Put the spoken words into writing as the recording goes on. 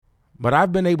But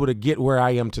I've been able to get where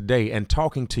I am today and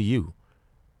talking to you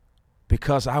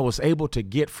because I was able to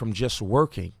get from just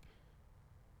working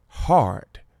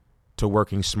hard to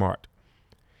working smart.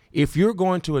 If you're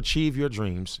going to achieve your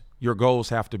dreams, your goals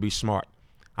have to be smart.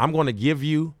 I'm going to give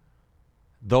you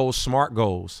those SMART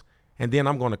goals, and then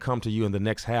I'm going to come to you in the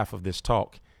next half of this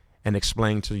talk and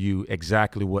explain to you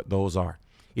exactly what those are.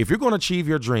 If you're going to achieve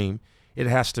your dream, it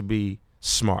has to be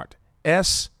SMART.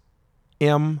 SMART.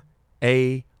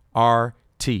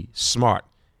 SMART.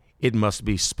 It must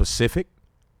be specific.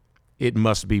 It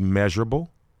must be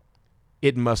measurable.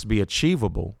 It must be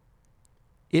achievable.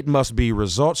 It must be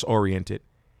results oriented,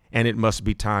 and it must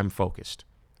be time focused.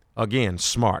 Again,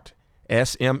 SMART.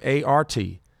 SMART.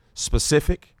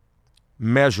 Specific,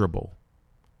 measurable,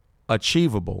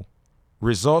 achievable,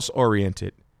 results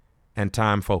oriented, and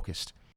time focused.